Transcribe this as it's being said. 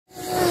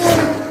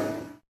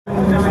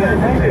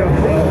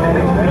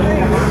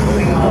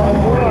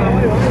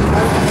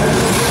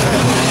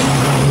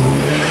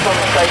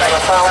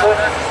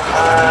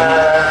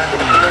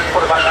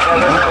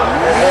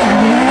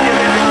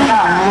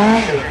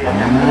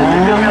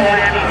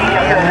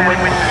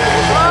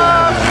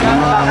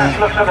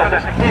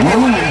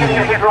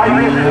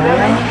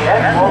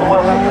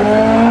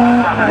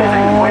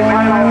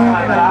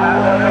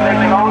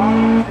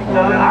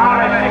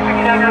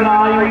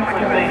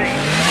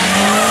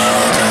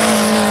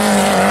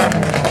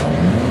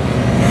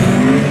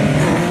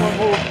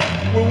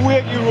We'll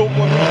wake you up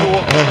when we go.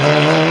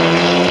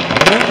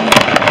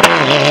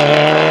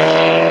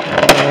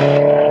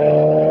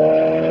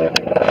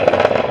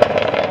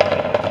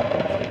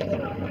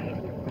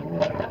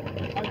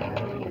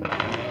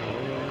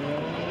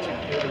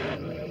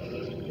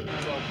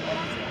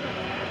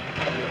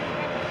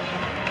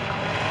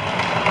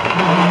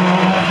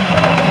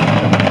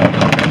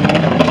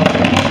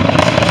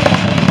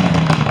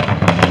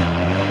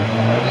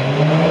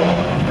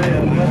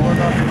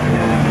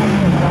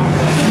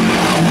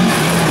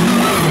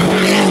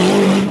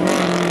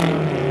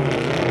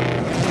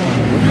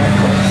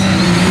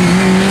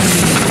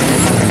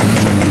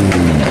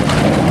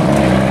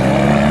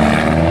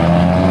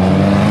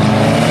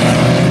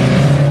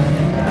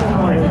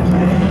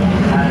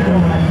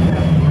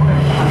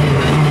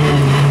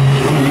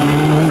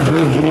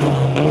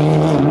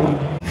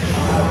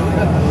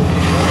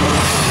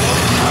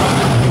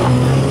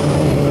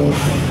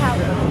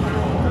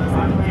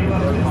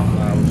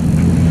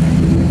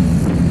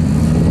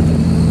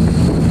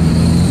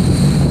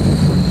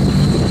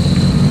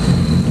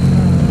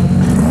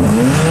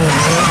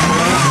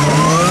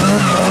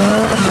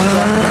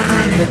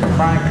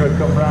 Could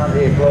come round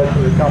here close to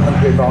the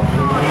commentary box.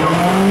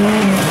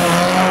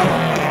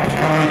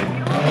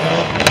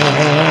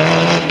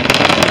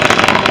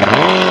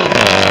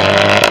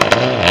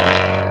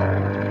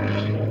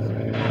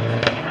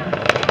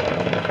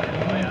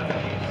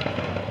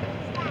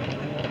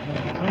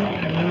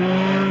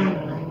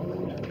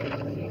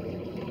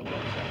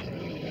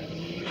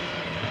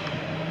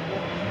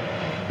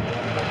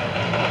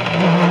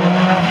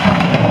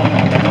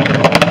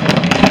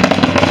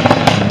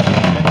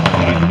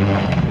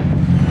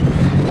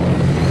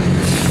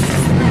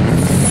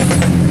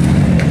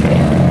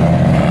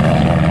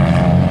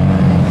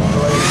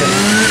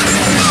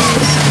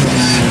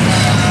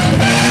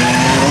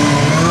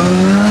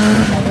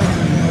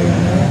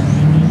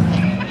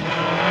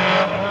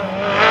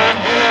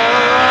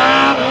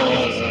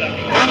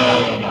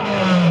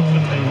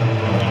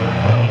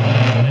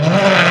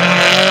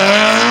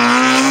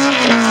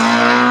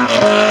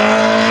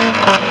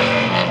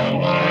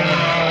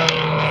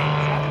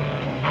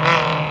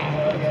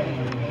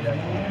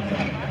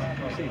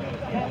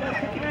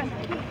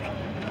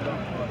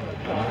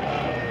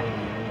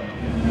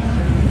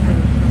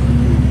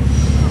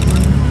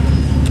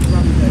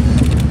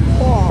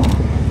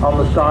 On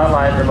the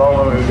sideline at the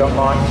moment we've got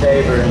Mark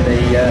Tabor in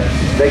the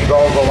big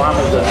Volvo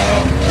Amazon.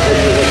 This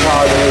is a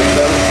car that was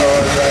built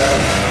for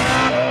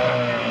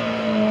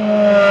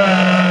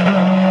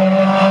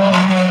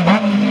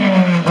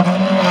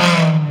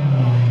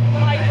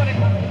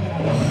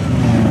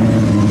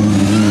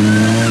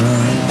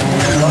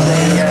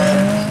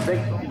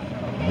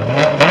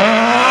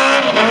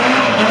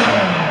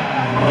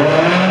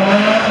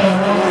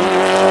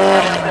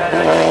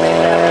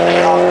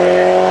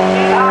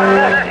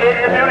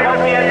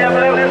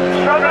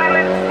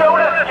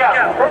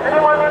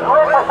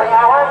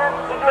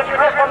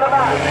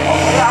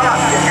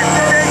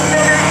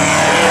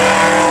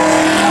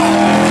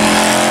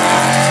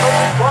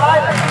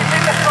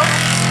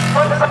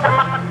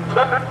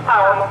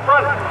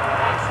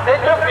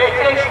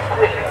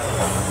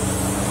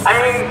I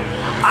mean,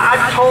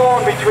 I'm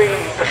torn between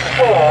the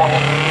Sport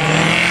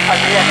and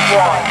the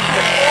S1.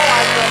 The Sport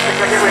I don't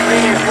because it was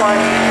really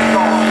flying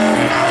strong,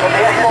 but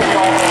the S1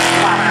 got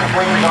flat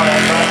wings on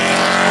it, but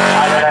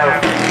I don't know.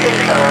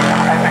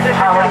 This is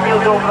how it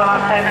feels over the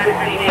last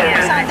 10-15 years.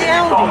 It's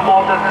got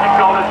modern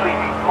technology,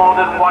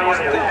 modern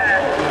wiring.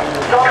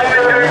 Not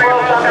very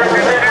well done,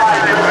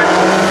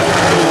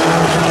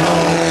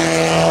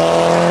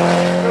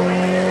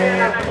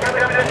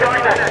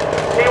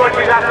 see what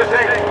you have to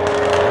say.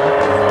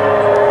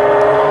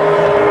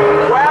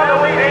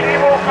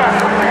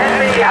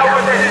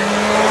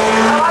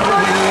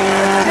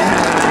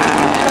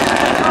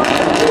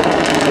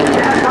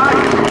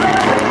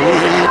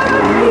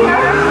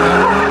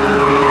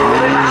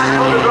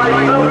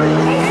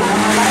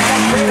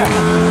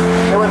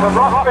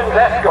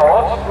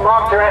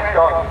 Marked your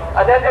Escort,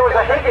 and then there was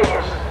a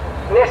Higgins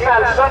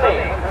Nissan Sunny,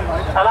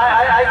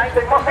 and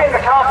it must be in the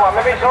car park,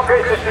 maybe it's not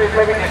great for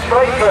maybe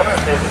display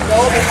purposes.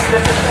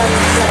 The Nissan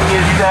Sunny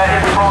is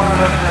in the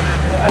corner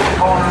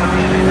of the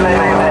music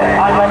label there.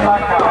 I like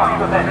that car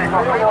because it's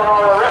a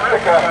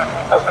replica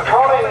of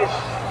Collins'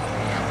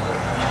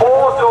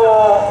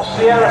 four-door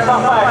Sierra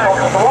Sapphire,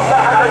 the one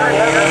that had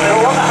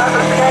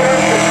the scale.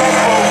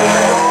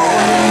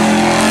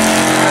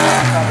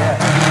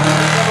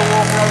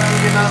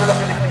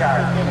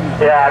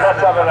 Yeah, let's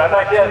have a look.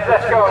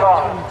 Let's go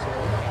along.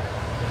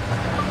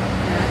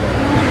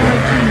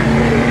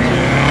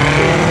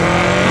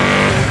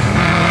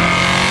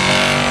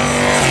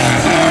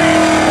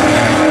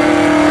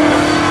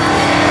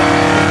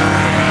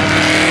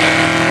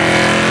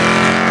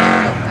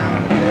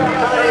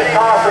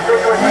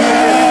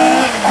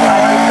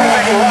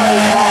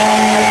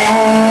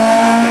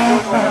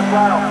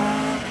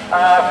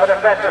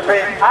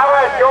 retrofit.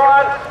 Howard, go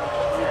on.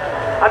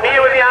 I'm here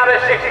with the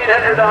RS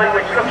 1600i,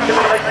 which looks to me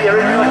like the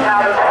original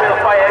car that was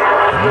built by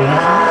anyone. Who you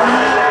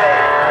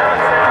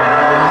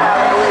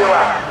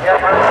are? Yeah,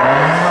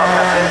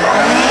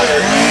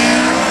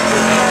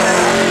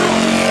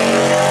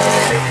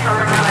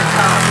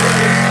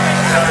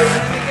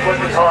 it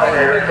is high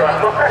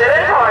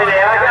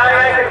there. I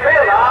can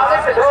feel that. I'll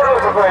lift the door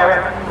over for you.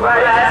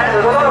 Right, yeah,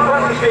 there's a lot of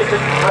fun speakers to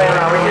play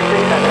around. We can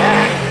see that,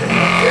 yeah?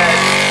 Yeah.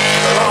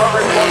 A lot of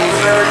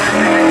responsibility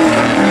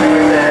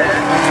there.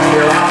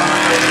 You'll have to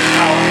take it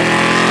out.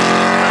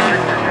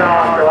 The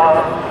car to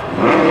have.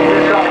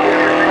 You've got to get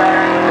it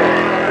there.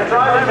 We're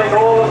trying to take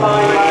all the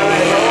money out of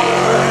it.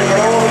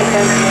 All the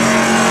attention.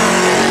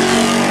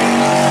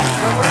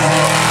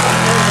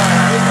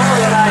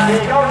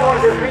 You don't want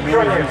to feature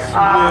on you.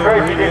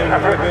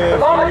 As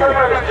long as you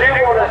do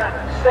want to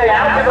stay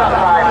out of that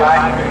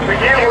highway, but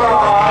you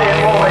are in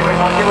one way, but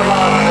not you are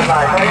on the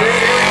side. So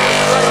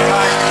you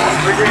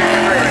reduce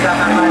the rate,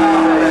 that's the nice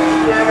part of it.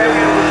 Yeah,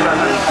 maybe we'll do that.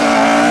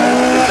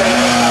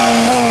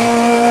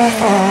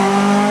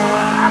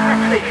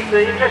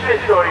 The interesting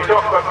story, you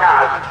talk about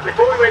cars.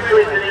 Before we went to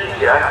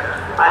Indonesia,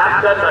 I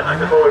hadn't done much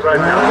before we broke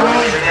down.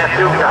 We had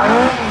 2 cars.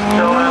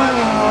 So,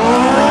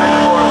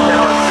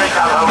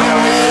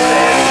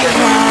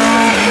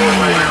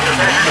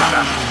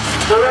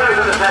 so when I was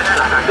in the test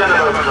track, I've done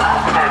about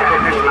 10,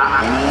 15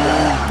 laps.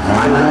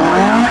 I went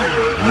right up to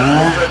you,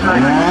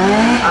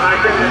 and I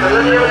said, there's a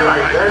linear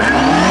right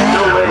there.